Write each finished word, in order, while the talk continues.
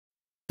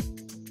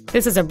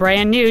This is a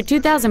brand new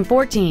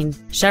 2014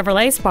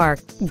 Chevrolet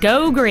Spark.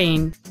 Go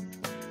green!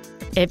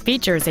 It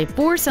features a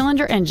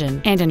 4-cylinder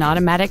engine and an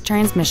automatic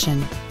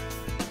transmission.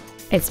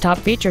 Its top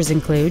features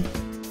include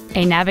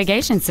a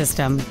navigation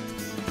system,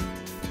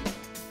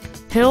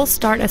 hill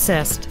start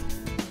assist,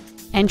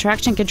 and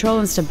traction control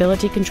and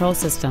stability control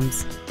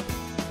systems.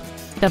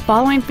 The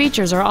following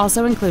features are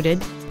also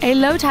included: a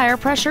low tire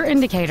pressure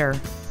indicator,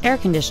 air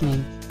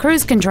conditioning,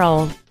 cruise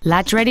control,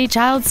 latch-ready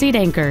child seat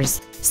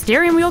anchors,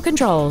 steering wheel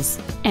controls,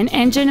 an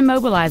engine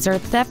immobilizer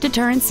theft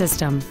deterrent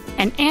system,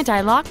 an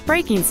anti-lock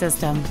braking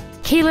system,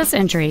 keyless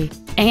entry,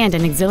 and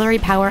an auxiliary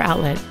power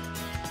outlet.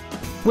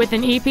 With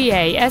an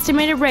EPA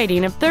estimated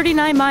rating of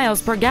 39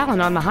 miles per gallon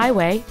on the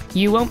highway,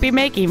 you won't be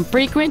making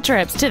frequent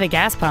trips to the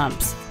gas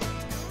pumps.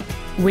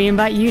 We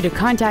invite you to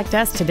contact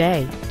us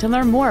today to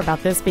learn more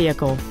about this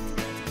vehicle.